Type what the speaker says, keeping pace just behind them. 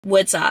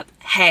What's up?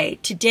 Hey,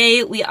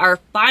 today we are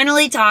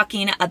finally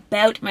talking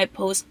about my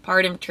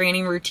postpartum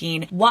training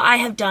routine, what I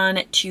have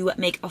done to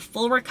make a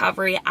full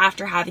recovery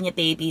after having a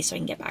baby so I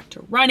can get back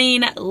to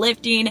running,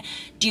 lifting,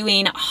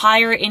 doing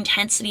higher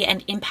intensity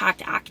and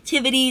impact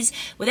activities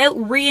without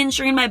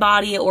re-injuring my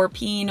body or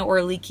peeing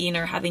or leaking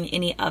or having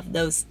any of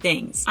those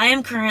things. I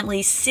am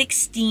currently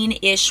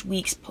 16-ish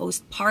weeks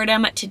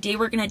postpartum. Today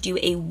we're going to do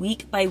a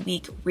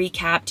week-by-week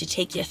recap to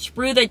take you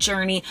through the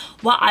journey,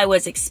 what I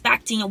was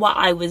expecting, what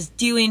I was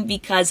doing,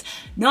 because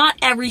not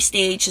every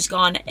stage has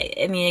gone,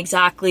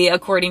 exactly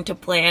according to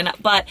plan.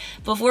 But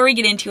before we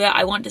get into it,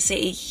 I want to say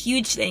a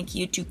huge thank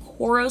you to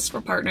Koros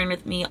for partnering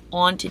with me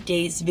on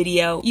today's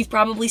video. You've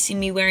probably seen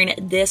me wearing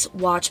this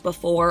watch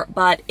before,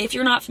 but if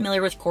you're not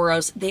familiar with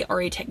Koros, they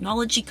are a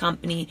technology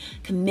company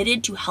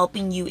committed to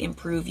helping you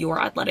improve your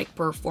athletic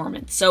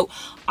performance. So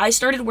I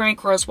started wearing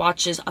Koros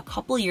watches a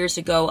couple years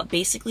ago,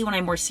 basically when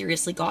I more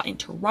seriously got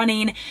into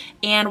running.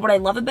 And what I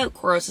love about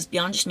Koros is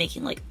beyond just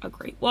making like a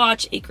great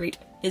watch, a great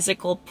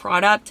physical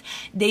product,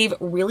 they've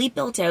really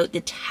built out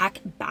the tech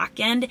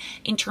backend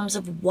in terms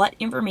of what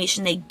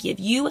information they give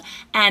you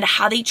and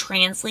how they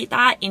translate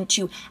that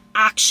into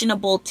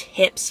actionable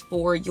tips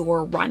for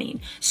your running.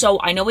 So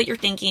I know what you're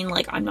thinking,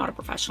 like, I'm not a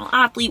professional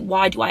athlete.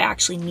 Why do I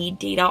actually need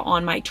data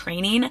on my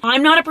training?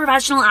 I'm not a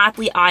professional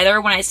athlete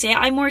either. When I say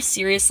I more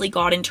seriously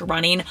got into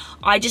running,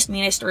 I just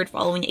mean I started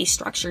following a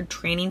structured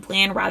training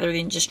plan rather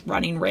than just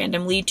running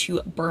randomly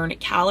to burn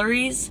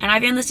calories. And I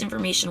found this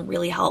information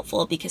really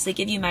helpful because they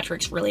give you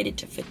metrics related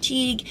to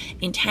fatigue,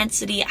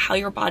 intensity, how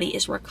your body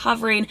is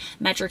recovering,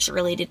 metrics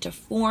related to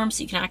form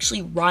so you can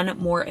actually run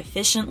more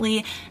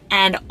efficiently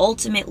and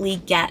ultimately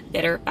get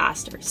better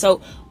faster.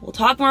 So we'll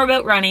talk more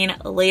about running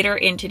later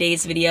in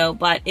today's video,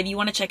 but if you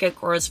want to check out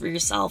Koros for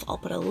yourself, I'll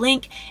put a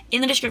link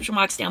in the description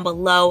box down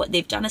below.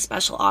 They've done a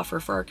special offer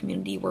for our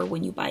community where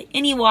when you buy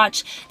any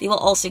watch, they will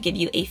also give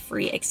you a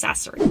free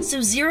accessory.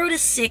 So 0 to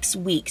 6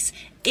 weeks,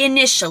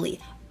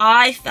 initially,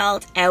 I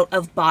felt out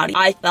of body.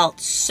 I felt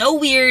so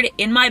weird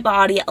in my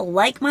body,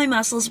 like my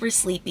muscles were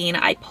sleeping.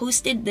 I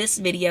posted this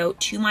video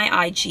to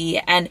my IG,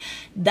 and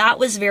that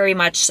was very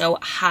much so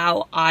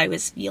how I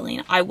was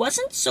feeling. I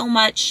wasn't so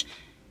much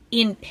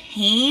in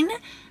pain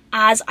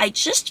as I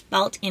just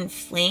felt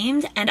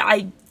inflamed, and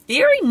I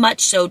very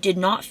much so did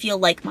not feel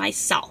like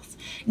myself.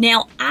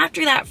 Now,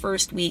 after that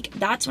first week,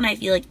 that's when I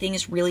feel like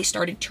things really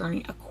started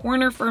turning a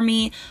corner for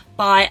me.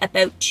 By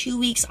about 2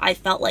 weeks, I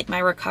felt like my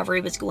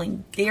recovery was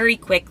going very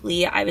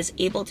quickly. I was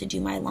able to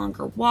do my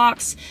longer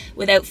walks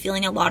without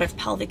feeling a lot of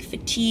pelvic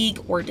fatigue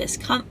or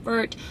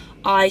discomfort.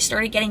 I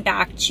started getting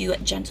back to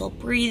gentle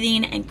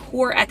breathing and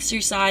core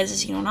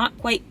exercises, not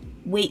quite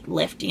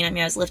weightlifting.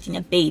 I was lifting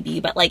a baby,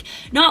 but like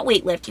not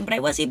weightlifting, but I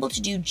was able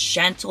to do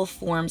gentle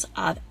forms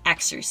of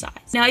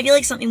exercise. Now, I feel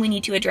like something we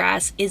need to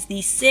address is the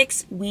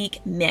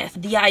 6-week myth.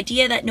 The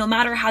idea that no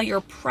matter how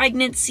your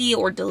pregnancy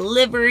or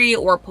delivery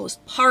or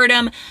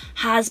postpartum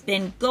has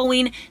been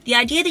going, the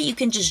idea that you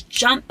can just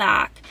jump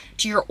back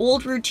to your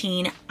old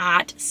routine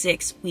at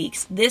 6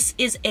 weeks. This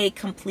is a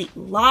complete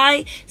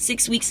lie.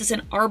 6 weeks is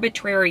an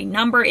arbitrary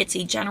number. It's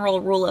a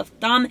general rule of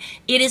thumb.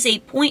 It is a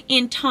point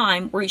in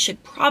time where you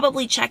should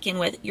probably check in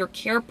with your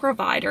care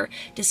provider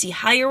to see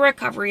how your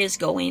recovery is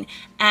going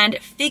and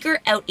figure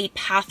out a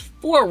path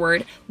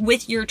forward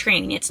with your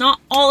training. It's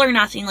not all or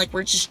nothing, like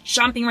we're just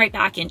jumping right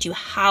back into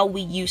how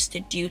we used to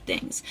do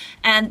things.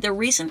 And the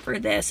reason for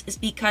this is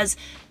because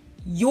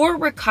your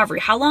recovery,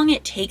 how long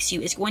it takes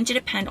you, is going to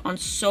depend on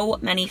so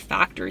many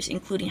factors,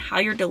 including how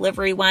your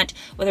delivery went,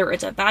 whether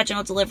it's a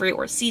vaginal delivery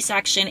or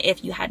C-section,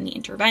 if you had any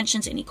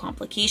interventions, any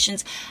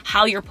complications,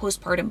 how your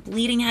postpartum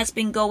bleeding has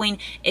been going,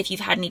 if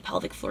you've had any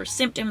pelvic floor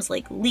symptoms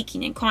like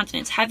leaking,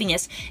 incontinence,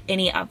 heaviness,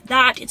 any of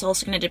that. It's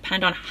also going to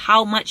depend on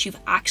how much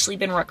you've actually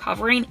been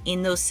recovering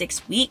in those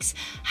 6 weeks.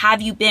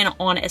 Have you been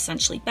on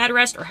essentially bed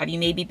rest, or have you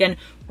maybe been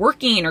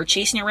working or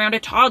chasing around a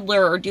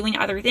toddler or doing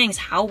other things?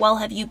 How well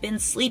have you been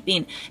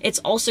sleeping? It's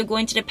also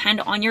going to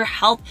depend on your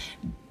health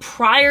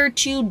prior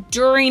to,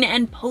 during,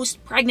 and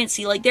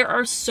post-pregnancy. Like, there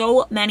are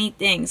so many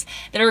things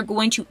that are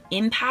going to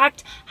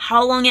impact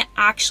how long it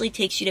actually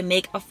takes you to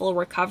make a full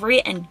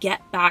recovery and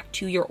get back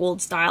to your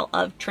old style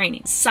of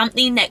training.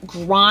 Something that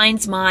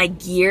grinds my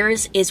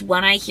gears is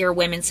when I hear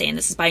women say, and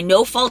this is by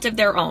no fault of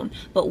their own,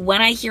 but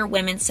when I hear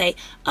women say,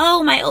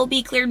 oh, my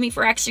OB cleared me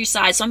for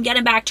exercise, so I'm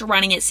getting back to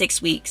running at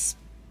 6 weeks.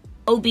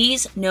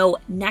 OBs know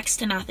next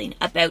to nothing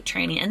about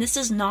training, and this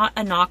is not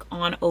a knock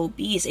on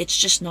OBs. It's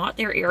just not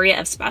their area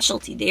of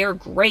specialty. They are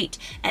great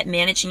at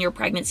managing your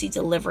pregnancy,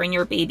 delivering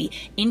your baby,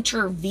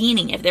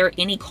 intervening if there are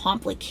any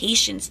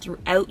complications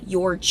throughout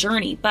your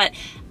journey. But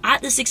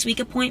at the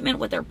 6-week appointment,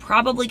 what they're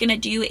probably going to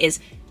do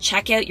is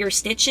check out your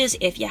stitches.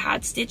 If you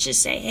had stitches,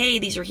 say, hey,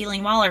 these are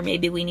healing well, or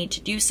maybe we need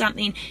to do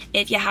something.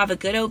 If you have a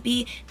good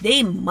OB,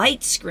 they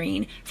might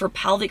screen for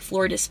pelvic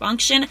floor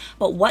dysfunction,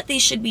 but what they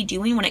should be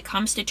doing when it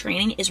comes to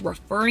training is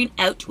referring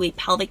out to a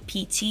pelvic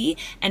PT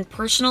and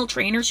personal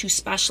trainers who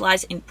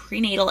specialize in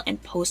prenatal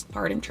and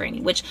postpartum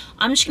training, which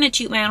I'm just going to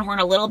toot my own horn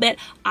a little bit.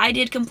 I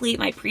did complete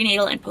my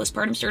prenatal and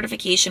postpartum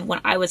certification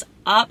when I was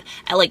up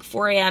at like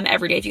 4 a.m.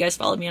 every day. If you guys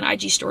followed me on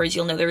IG stories,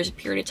 you'll know there was a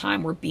period of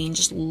time where Bean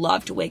just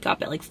loved to wake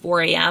up at like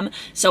 4 a.m.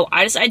 So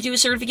I decided to do a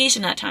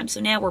certification that time. So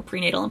now we're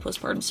prenatal and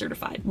postpartum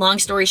certified. Long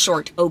story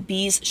short,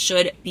 OBs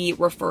should be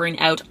referring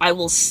out. I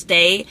will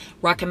stay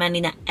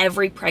recommending that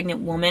every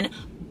pregnant woman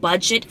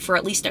budget for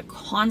at least a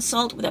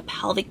consult with a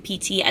pelvic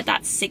PT at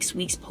that 6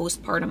 weeks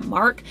postpartum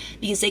mark,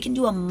 because they can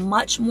do a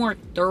much more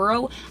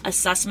thorough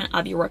assessment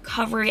of your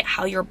recovery,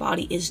 how your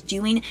body is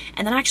doing,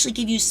 and then actually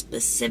give you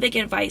specific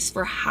advice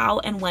for how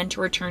and when to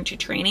return to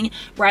training,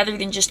 rather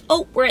than just,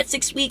 oh, we're at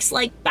 6 weeks,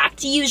 like back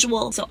to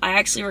usual. So I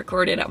actually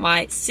recorded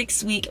my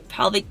 6-week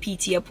pelvic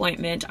PT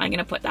appointment. I'm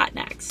gonna put that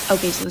next.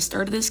 Okay, so the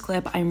start of this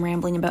clip, I'm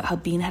rambling about how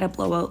Bean had a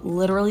blowout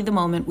literally the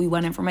moment we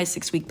went in for my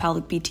 6-week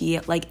pelvic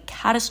PT, like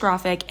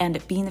catastrophic.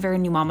 And being the very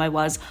new mom I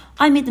was,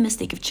 I made the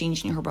mistake of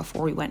changing her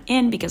before we went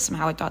in because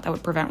somehow I thought that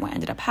would prevent what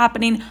ended up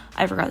happening.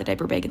 I forgot the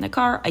diaper bag in the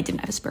car. I didn't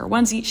have a spare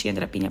onesie. She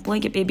ended up being a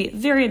blanket baby.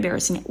 Very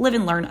embarrassing. Live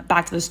and learn.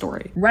 Back to the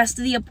story. Rest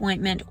of the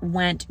appointment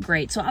went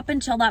great. So up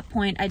until that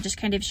point, I just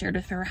kind of shared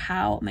with her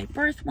how my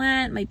birth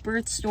went, my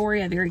birth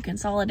story, a very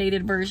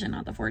consolidated version,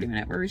 not the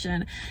 40-minute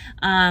version.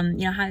 You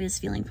know, how I was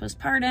feeling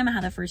postpartum,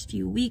 how the first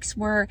few weeks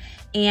were.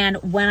 And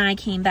when I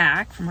came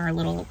back from our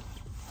little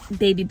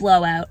baby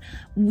blowout,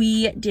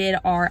 we did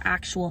our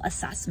actual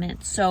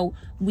assessment. So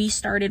we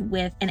started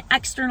with an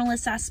external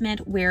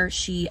assessment where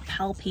she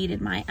palpated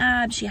my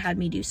abs. She had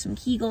me do some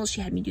Kegels. She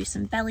had me do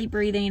some belly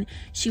breathing.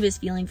 She was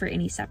feeling for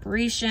any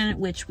separation,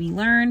 which we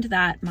learned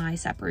that my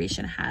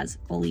separation has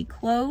fully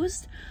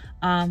closed.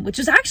 Which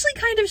was actually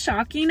kind of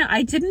shocking.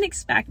 I didn't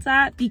expect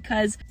that,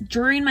 because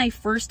during my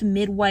first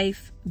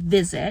midwife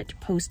visit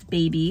post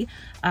baby,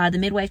 the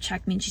midwife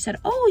checked me and she said,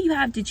 oh, you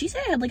have, did she say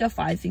I had like a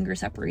 5-finger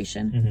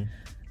separation? Mm-hmm.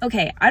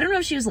 Okay, I don't know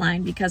if she was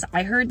lying, because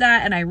I heard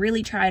that and I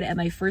really tried at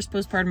my first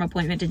postpartum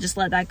appointment to just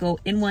let that go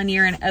in one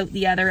ear and out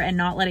the other and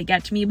not let it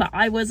get to me. But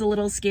I was a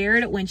little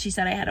scared when she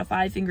said I had a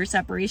 5-finger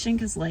separation,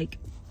 because like,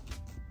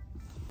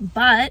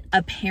 but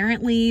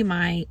apparently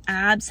my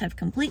abs have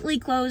completely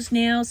closed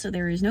now, so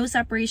there is no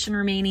separation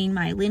remaining.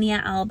 My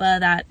linea alba,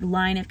 that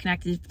line of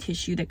connective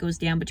tissue that goes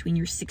down between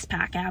your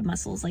 6-pack ab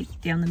muscles,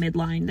 like down the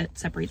midline that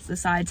separates the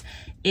sides,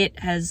 it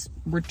has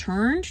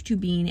returned to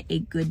being a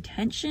good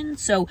tension.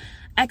 So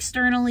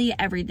externally,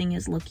 everything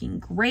is looking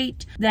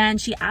great. Then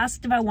she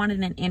asked if I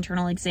wanted an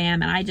internal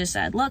exam, and I just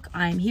said, look,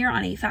 I'm here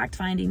on a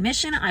fact-finding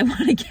mission. I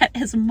want to get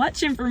as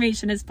much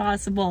information as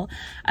possible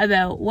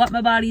about what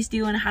my body's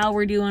doing, how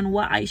we're doing,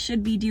 what I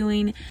should be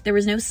doing. There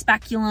was no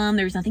speculum.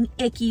 There was nothing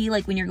icky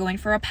like when you're going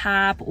for a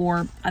PAP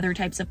or other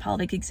types of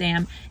pelvic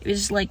exam. It was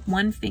just like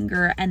one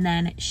finger, and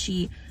then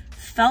she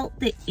felt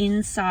the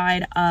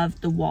inside of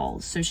the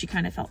walls. So she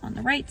kind of felt on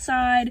the right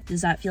side.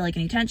 Does that feel like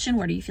any tension?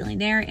 What are you feeling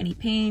there? Any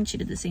pain? She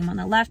did the same on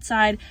the left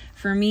side.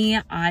 For me,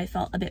 I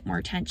felt a bit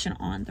more tension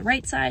on the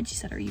right side. She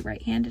said, are you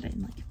right-handed?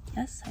 I'm like,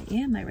 yes, I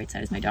am. My right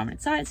side is my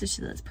dominant side. So she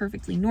said that's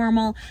perfectly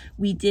normal.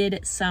 We did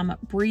some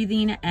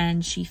breathing,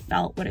 and she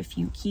felt what a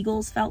few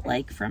Kegels felt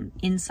like from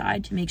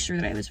inside to make sure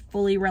that I was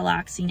fully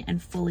relaxing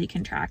and fully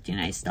contracting.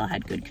 I still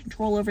had good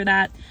control over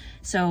that.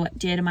 So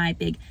did my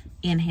big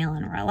inhale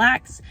and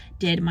relax,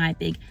 did my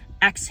big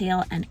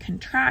exhale and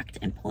contract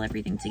and pull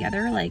everything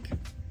together like,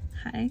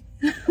 hi,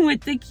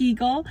 with the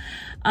Kegel.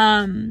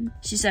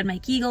 She said my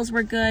Kegels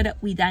were good.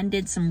 We then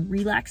did some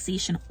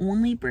relaxation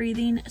only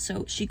breathing.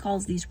 So she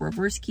calls these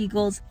reverse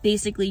Kegels.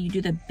 Basically, you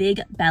do the big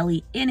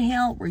belly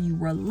inhale where you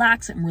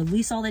relax and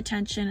release all the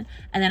tension.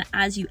 And then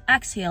as you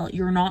exhale,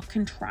 you're not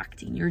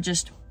contracting. You're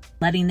just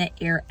letting the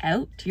air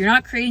out. You're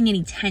not creating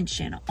any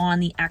tension on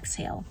the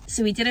exhale.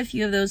 So we did a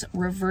few of those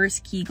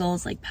reverse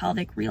Kegels, like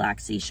pelvic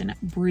relaxation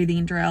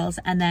breathing drills.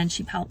 And then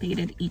she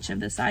palpated each of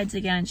the sides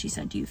again. She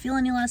said, do you feel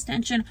any less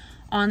tension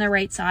on the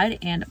right side?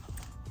 And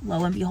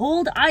lo and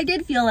behold, I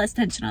did feel less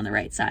tension on the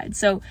right side.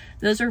 So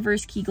those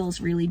reverse Kegels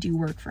really do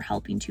work for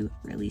helping to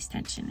release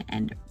tension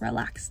and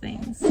relax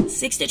things.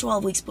 6 to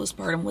 12 weeks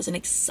postpartum was an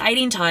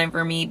exciting time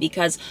for me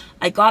because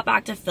I got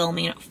back to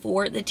filming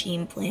for the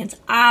Team Plans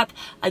app.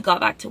 I got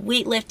back to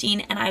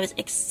weightlifting, and I was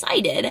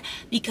excited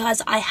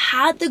because I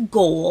had the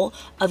goal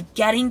of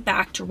getting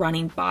back to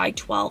running by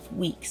 12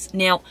 weeks.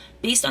 Now,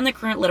 based on the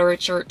current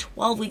literature,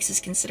 12 weeks is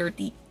considered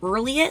the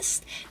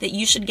earliest that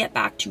you should get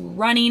back to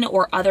running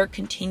or other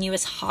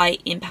continuous high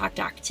impact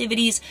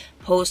activities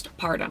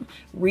postpartum.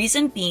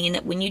 Reason being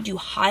that when you do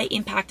high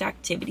impact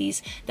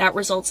activities, that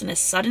results in a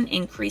sudden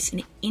increase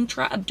in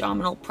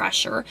intra-abdominal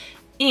pressure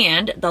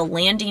And the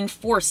landing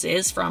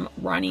forces from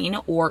running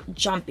or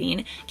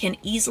jumping can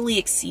easily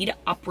exceed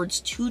upwards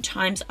 2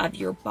 times of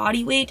your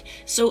body weight,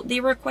 so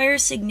they require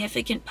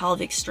significant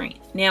pelvic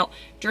strength. Now,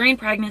 during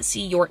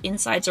pregnancy, your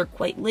insides are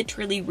quite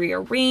literally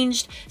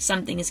rearranged.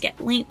 Some things get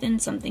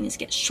lengthened, some things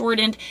get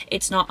shortened.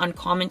 It's not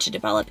uncommon to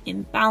develop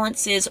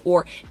imbalances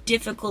or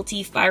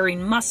difficulty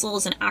firing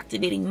muscles and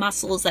activating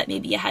muscles that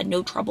maybe you had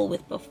no trouble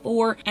with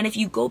before. And if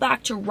you go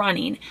back to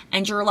running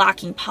and you're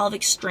lacking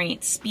pelvic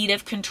strength, speed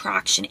of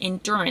contraction,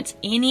 endurance,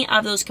 any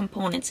of those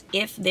components,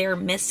 if they're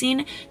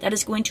missing, that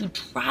is going to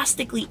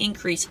drastically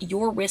increase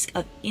your risk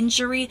of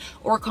injury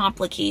or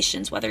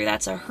complications, whether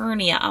that's a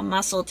hernia, a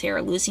muscle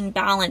tear, losing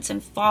balance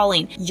and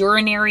falling,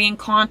 urinary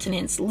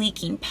incontinence,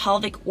 leaking,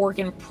 pelvic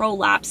organ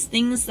prolapse,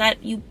 things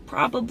that you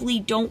probably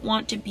don't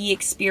want to be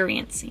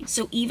experiencing.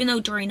 So even though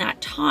during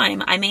that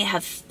time I may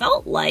have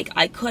felt like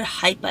I could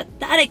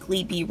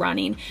hypothetically be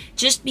running,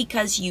 just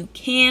because you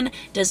can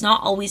does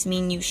not always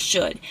mean you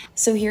should.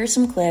 So here's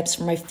some clips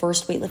from my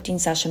first weightlifting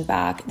session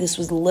back. This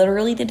was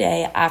literally the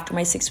day after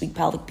my 6-week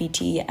pelvic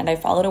PT, and I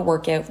followed a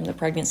workout from the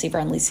Pregnancy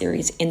Friendly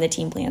series in the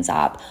Team Plans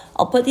app.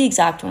 I'll put the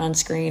exact one on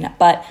screen,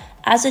 but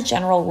as a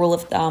general rule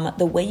of thumb,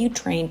 the way you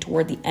train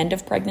toward the end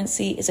of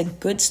pregnancy is a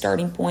good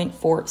starting point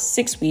for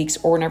 6 weeks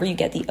or whenever you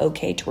get the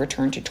okay to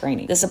return to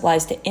training. This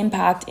applies to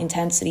impact,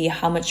 intensity,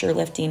 how much you're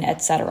lifting,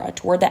 etc.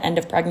 Toward the end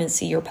of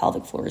pregnancy, your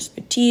pelvic floor is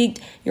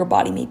fatigued, your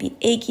body may be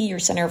achy, your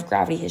center of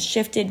gravity has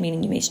shifted,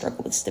 meaning you may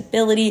struggle with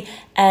stability.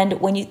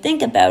 And when you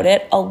think about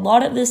it, a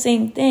lot of the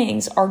same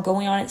things are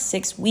going on at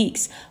 6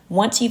 weeks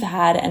once you've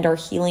had and are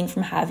healing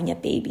from having a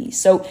baby.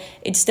 So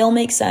it still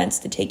makes sense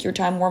to take your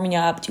time warming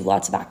up, do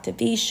lots of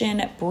activation,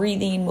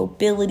 breathing,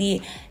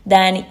 mobility,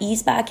 then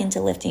ease back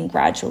into lifting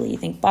gradually.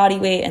 Think body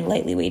weight and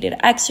lightly weighted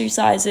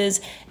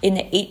exercises in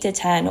the 8 to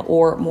 10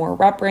 or more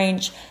rep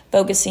range,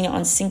 focusing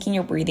on syncing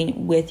your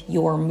breathing with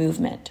your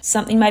movement.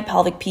 Something my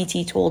pelvic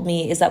PT told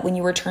me is that when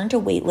you return to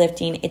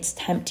weightlifting, it's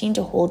tempting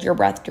to hold your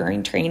breath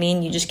during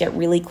training. You just get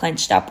really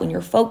clenched up when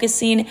you're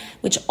focusing,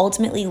 which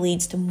ultimately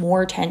leads to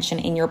more tension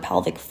in your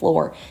pelvic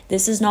floor.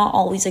 This is not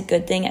always a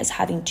good thing, as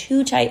having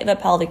too tight of a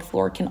pelvic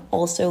floor can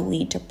also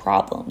lead to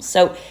problems.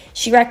 So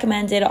she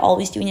recommended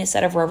always doing a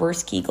set of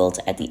reverse Kegels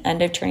at the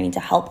end of training to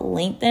help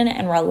lengthen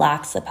and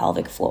relax the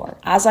pelvic floor.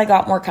 As I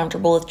got more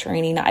comfortable with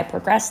training, I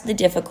progressed the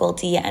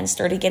difficulty and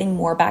started getting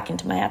more back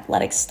into my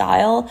athletic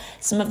style.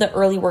 Some of the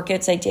early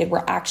workouts I did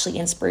were actually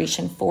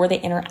inspiration for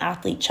the Inner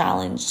Athlete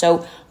Challenge.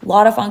 So a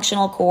lot of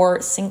functional core,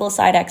 single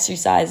side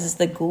exercises.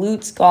 The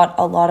glutes got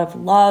a lot of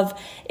love.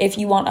 If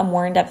you want a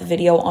more in-depth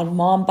video on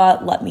mom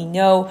butt, let me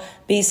know.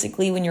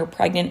 Basically, when you're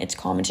pregnant, it's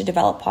common to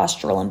develop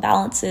postural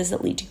imbalances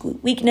that lead to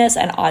glute weakness,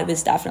 and I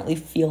was definitely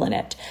feeling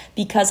it.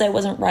 Because I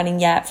wasn't running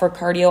yet for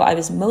cardio, I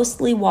was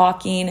mostly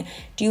walking,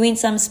 doing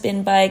some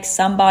spin bikes,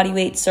 some body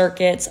weight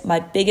circuits. My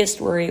biggest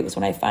worry was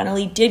when I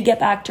finally did get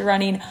back to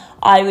running,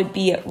 I would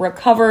be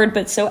recovered,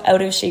 but so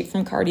out of shape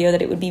from cardio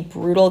that it would be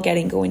brutal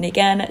getting going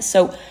again.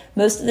 So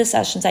most of the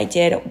sessions I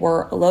did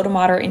were low to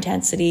moderate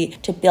intensity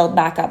to build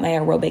back up my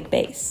aerobic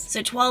base.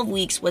 So 12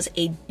 weeks was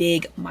a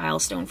big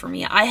milestone for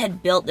me. I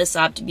had built this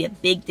up to be a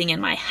big thing in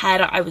my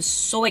head. I was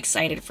so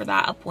excited for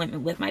that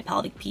appointment with my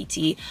pelvic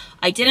PT.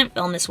 I didn't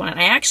film this one, and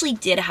I actually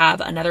did have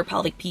another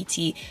pelvic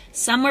PT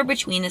somewhere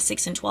between the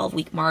 6 and 12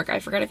 week mark. I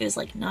forgot if it was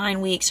like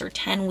 9 weeks or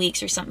 10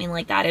 weeks or something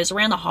like that. It was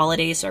around the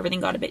holidays, so everything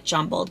got a bit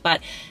jumbled.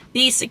 But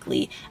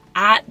basically,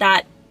 at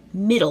that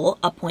middle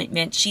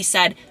appointment, she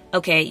said,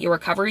 okay, your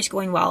recovery's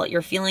going well,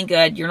 you're feeling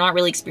good, you're not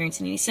really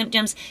experiencing any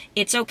symptoms.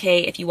 It's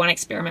okay if you want to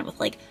experiment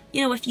with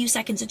a few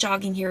seconds of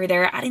jogging here or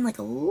there, adding like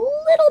a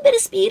little bit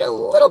of speed, a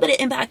little bit of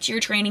impact to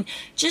your training,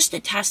 just to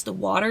test the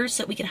waters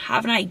so that we can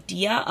have an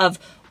idea of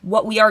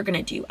what we are going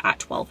to do at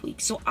 12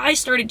 weeks. So I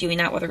started doing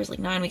that, whether it was like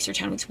 9 weeks or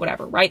 10 weeks,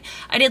 whatever, right?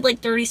 I did like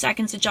 30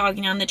 seconds of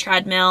jogging on the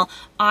treadmill.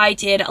 I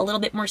did a little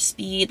bit more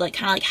speed, like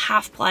kind of like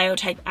half plyo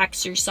type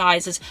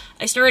exercises.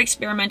 I started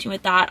experimenting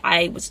with that.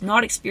 I was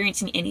not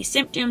experiencing any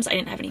symptoms. I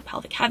didn't have any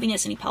pelvic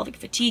heaviness, any pelvic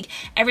fatigue.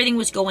 Everything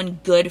was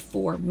going good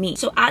for me.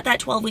 So at that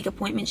 12-week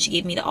appointment, she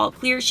gave me the all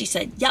clear. She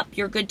said, yep,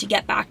 you're good to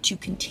get back to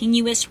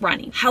continuous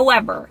running.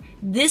 However,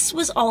 this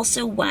was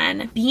also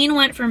when Bean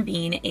went from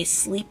being a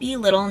sleepy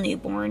little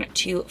newborn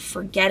to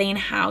forgetting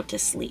how to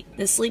sleep.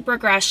 The sleep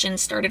regression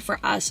started for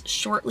us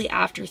shortly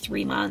after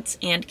 3 months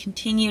and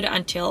continued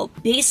until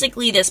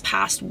basically this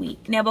past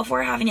week. Now,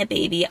 before having a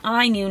baby,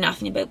 I knew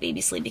nothing about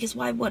baby sleep, because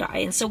why would I?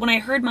 And so when I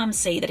heard mom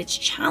say that it's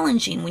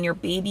challenging when your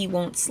baby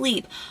won't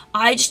sleep,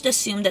 I just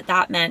assumed that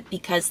that meant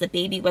because the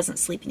baby wasn't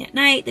sleeping at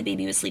night, the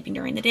baby was sleeping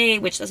during the day,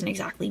 which doesn't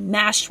exactly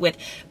mesh with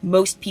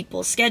most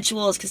people's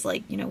schedules, because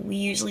we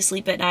usually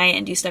sleep at night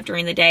and do stuff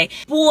during the day.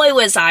 Boy,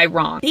 was I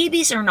wrong.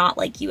 Babies are not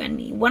like you and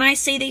me. When I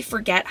say they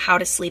forget how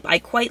to sleep, I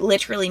quite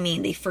literally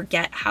mean they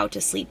forget how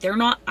to sleep. They're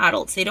not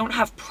adults. They don't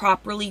have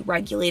properly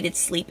regulated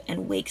sleep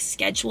and wake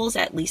schedules,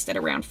 at least at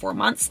around 4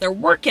 months. They're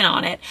working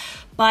on it,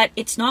 but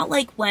it's not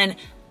like when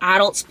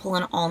adults pull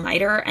an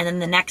all-nighter and then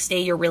the next day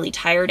you're really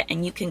tired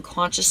and you can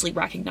consciously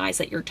recognize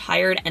that you're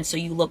tired, and so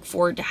you look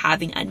forward to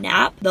having a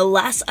nap, the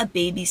less a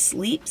baby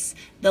sleeps,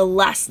 the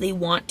less they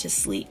want to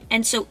sleep.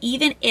 And so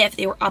even if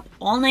they were up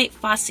all night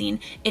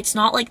fussing, it's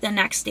not like the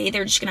next day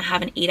they're just gonna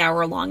have an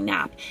 8-hour long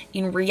nap.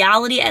 In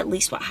reality, at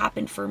least what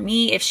happened for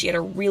me, if she had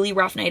a really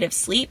rough night of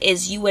sleep,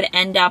 is you would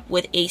end up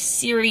with a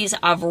series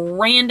of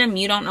random,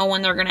 you don't know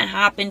when they're gonna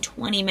happen,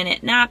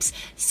 20-minute naps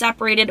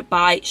separated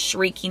by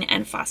shrieking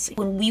and fussing.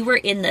 When we were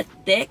in the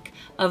thick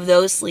of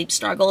those sleep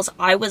struggles,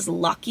 I was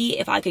lucky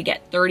if I could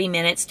get 30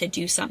 minutes to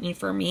do something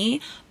for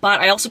me, but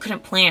I also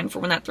couldn't plan for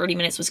when that 30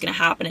 minutes was gonna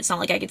happen. It's not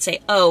like I could say,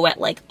 oh, at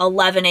like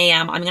 11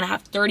 a.m. I'm gonna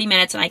have 30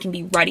 minutes and I can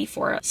be ready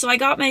for it. So I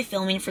got my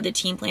filming for the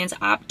Team Plans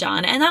app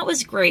done, and that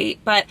was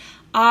great, but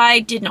I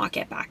did not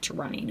get back to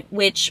running,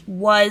 which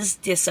was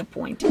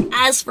disappointing.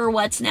 As for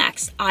what's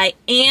next,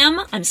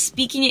 I'm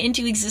speaking it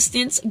into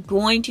existence,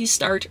 going to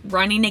start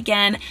running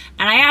again.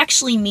 And I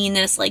actually mean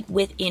this like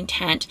with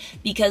intent,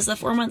 because the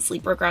 4-month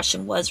sleep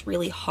regression was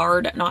really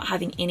hard, not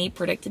having any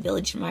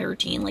predictability to my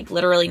routine, like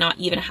literally not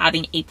even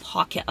having a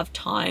pocket of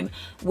time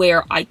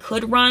where I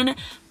could run.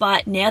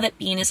 But now that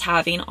Bean is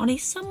having, on a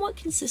somewhat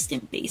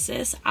consistent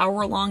basis,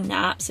 hour-long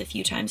naps a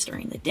few times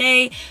during the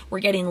day, we're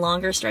getting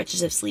longer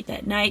stretches of sleep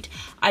at night,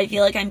 I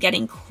feel like I'm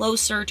getting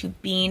closer to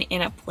being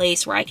in a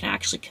place where I can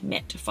actually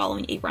commit to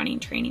following a running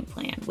training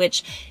plan,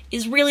 which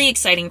is really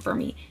exciting for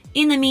me.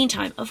 In the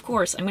meantime, of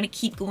course, I'm going to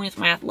keep going with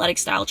my athletic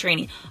style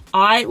training.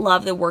 I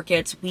love the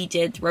workouts we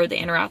did throughout the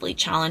Inner Athlete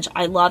Challenge.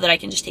 I love that I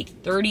can just take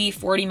 30,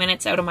 40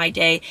 minutes out of my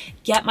day,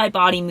 get my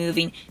body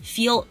moving,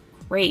 feel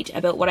great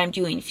about what I'm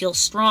doing, feel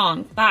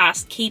strong,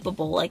 fast,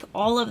 capable, like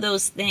all of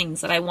those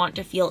things that I want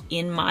to feel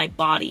in my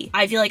body.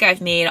 I feel like I've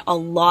made a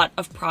lot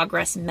of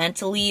progress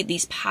mentally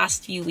these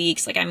past few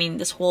weeks,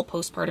 this whole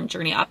postpartum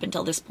journey up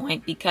until this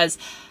point, because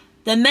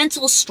the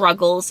mental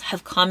struggles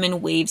have come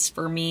in waves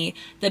for me.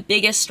 The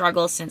biggest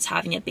struggle since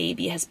having a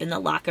baby has been the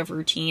lack of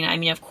routine.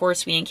 Of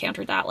course, we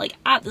encountered that like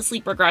at the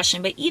sleep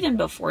regression, but even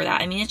before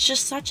that, it's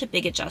just such a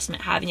big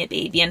adjustment having a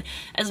baby. And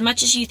as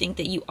much as you think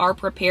that you are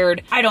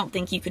prepared, I don't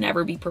think you can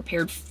ever be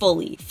prepared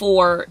fully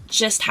for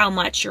just how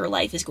much your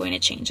life is going to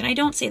change. And I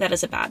don't say that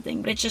as a bad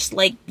thing, but it's just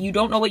like, you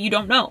don't know what you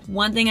don't know.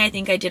 One thing I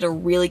think I did a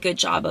really good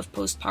job of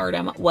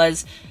postpartum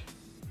was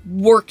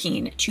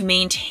working to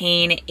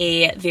maintain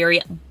a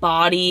very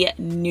body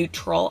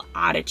neutral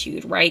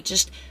attitude, right?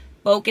 Just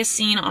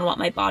focusing on what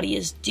my body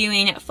is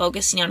doing,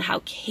 focusing on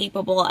how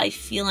capable I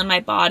feel in my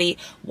body,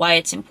 why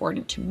it's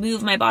important to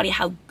move my body,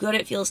 how good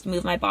it feels to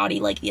move my body,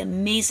 like the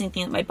amazing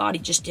thing that my body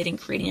just did in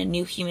creating a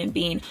new human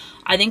being.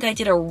 I think I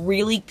did a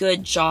really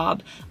good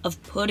job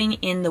of putting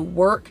in the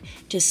work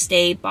to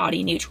stay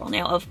body neutral.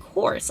 Now, of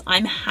course,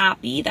 I'm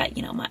happy that,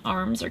 my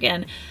arms are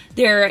getting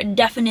their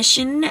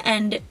definition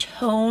and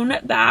tone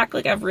back.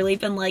 Like, I've really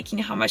been liking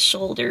how my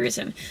shoulders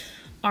and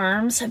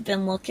arms have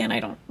been looking. I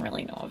don't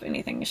really know if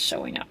anything is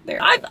showing up there.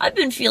 I've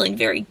been feeling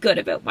very good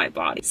about my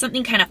body.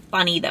 Something kind of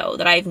funny though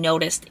that I've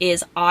noticed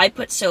is I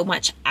put so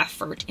much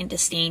effort into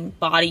staying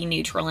body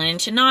neutral and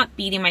into not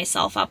beating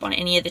myself up on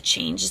any of the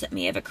changes that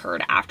may have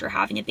occurred after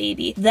having a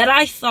baby that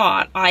I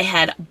thought I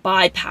had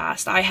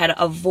bypassed. I had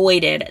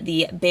avoided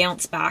the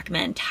bounce back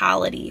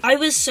mentality. I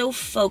was so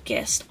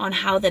focused on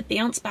how the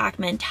bounce back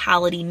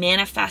mentality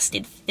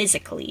manifested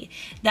physically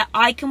that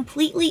I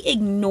completely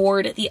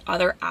ignored the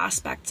other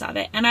aspects of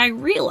it. And I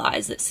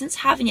realized that since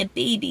having a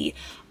baby,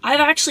 I've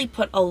actually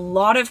put a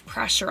lot of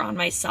pressure on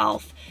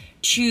myself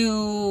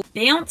to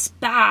bounce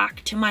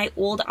back to my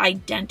old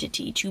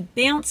identity, to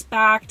bounce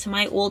back to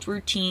my old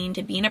routine,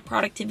 to being a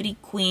productivity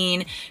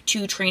queen,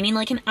 to training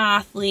like an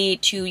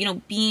athlete,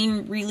 to,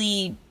 being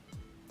really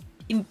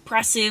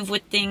impressive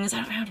with things.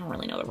 I don't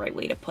really know the right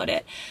way to put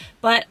it,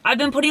 but I've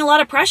been putting a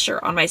lot of pressure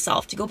on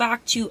myself to go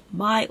back to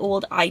my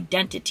old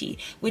identity,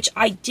 which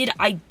I did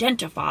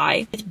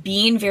identify with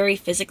being very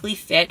physically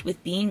fit,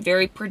 with being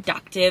very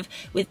productive,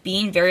 with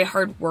being very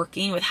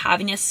hardworking, with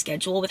having a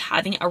schedule, with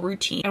having a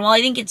routine. And while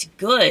I think it's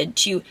good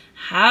to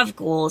have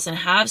goals and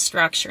have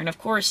structure and of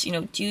course,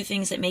 do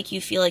things that make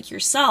you feel like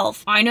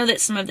yourself, I know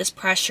that some of this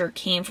pressure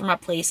came from a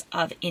place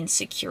of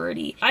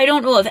insecurity. I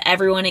don't know if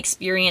everyone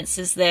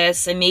experiences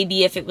this, and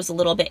maybe if it was a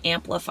little bit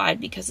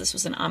amplified because this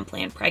was an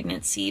unplanned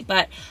pregnancy,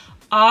 but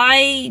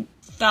I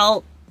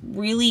felt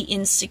really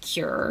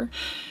insecure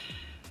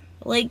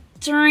like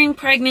during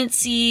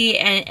pregnancy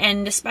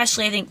and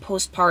especially I think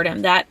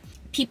postpartum, that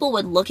people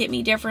would look at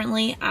me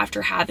differently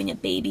after having a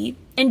baby.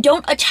 And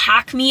don't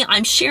attack me.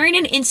 I'm sharing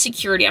an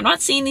insecurity. I'm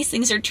not saying these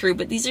things are true,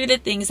 but these are the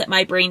things that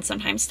my brain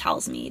sometimes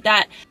tells me,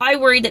 that I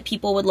worried that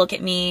people would look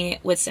at me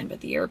with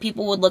sympathy, or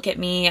people would look at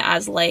me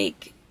as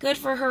like good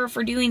for her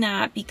for doing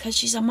that because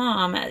she's a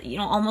mom, you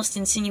know, almost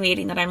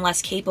insinuating that I'm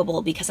less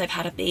capable because I've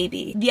had a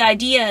baby. The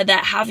idea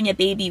that having a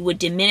baby would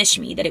diminish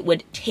me, that it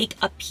would take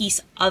a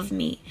piece of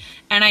me.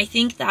 And I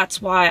think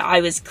that's why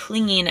I was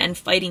clinging and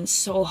fighting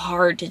so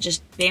hard to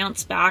just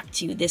bounce back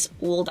to this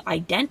old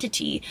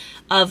identity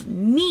of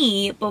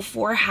me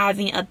before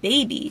having a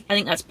baby. I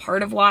think that's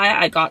part of why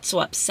I got so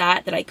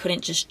upset that I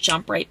couldn't just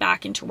jump right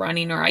back into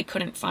running, or I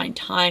couldn't find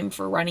time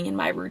for running in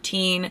my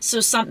routine. So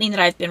something that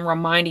I've been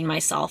reminding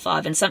myself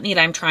of, and something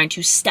that I'm trying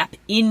to step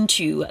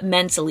into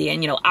mentally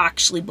and, you know,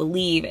 actually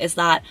believe, is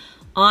that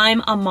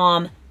I'm a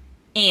mom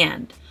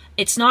and.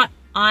 It's not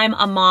I'm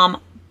a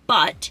mom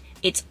but,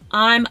 it's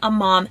I'm a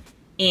mom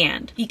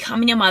and.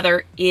 Becoming a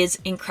mother is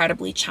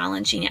incredibly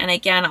challenging. And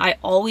again, I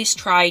always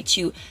try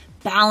to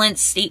balance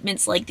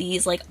statements like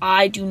these. Like,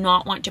 I do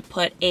not want to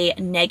put a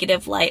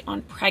negative light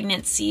on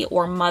pregnancy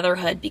or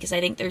motherhood because I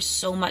think there's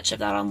so much of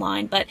that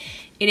online, but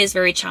it is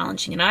very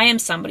challenging. And I am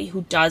somebody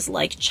who does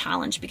like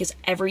challenge because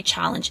every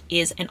challenge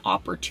is an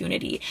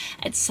opportunity.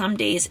 And some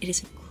days it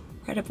is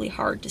incredibly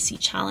hard to see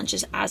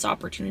challenges as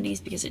opportunities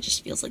because it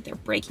just feels like they're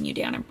breaking you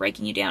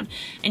down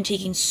and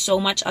taking so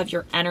much of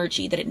your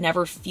energy that it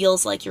never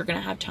feels like you're going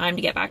to have time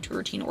to get back to a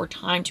routine or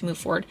time to move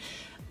forward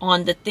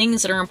on the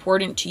things that are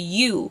important to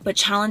you. But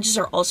challenges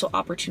are also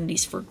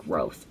opportunities for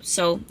growth.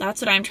 So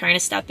that's what I'm trying to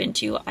step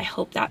into. I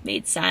hope that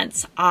made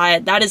sense.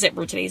 That is it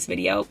for today's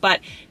video, but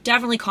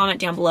definitely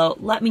comment down below.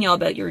 Let me know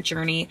about your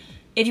journey.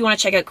 If you want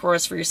to check out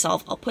Chorus for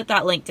yourself, I'll put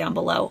that link down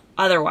below.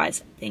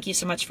 Otherwise, thank you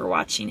so much for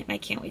watching, and I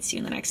can't wait to see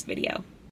you in the next video.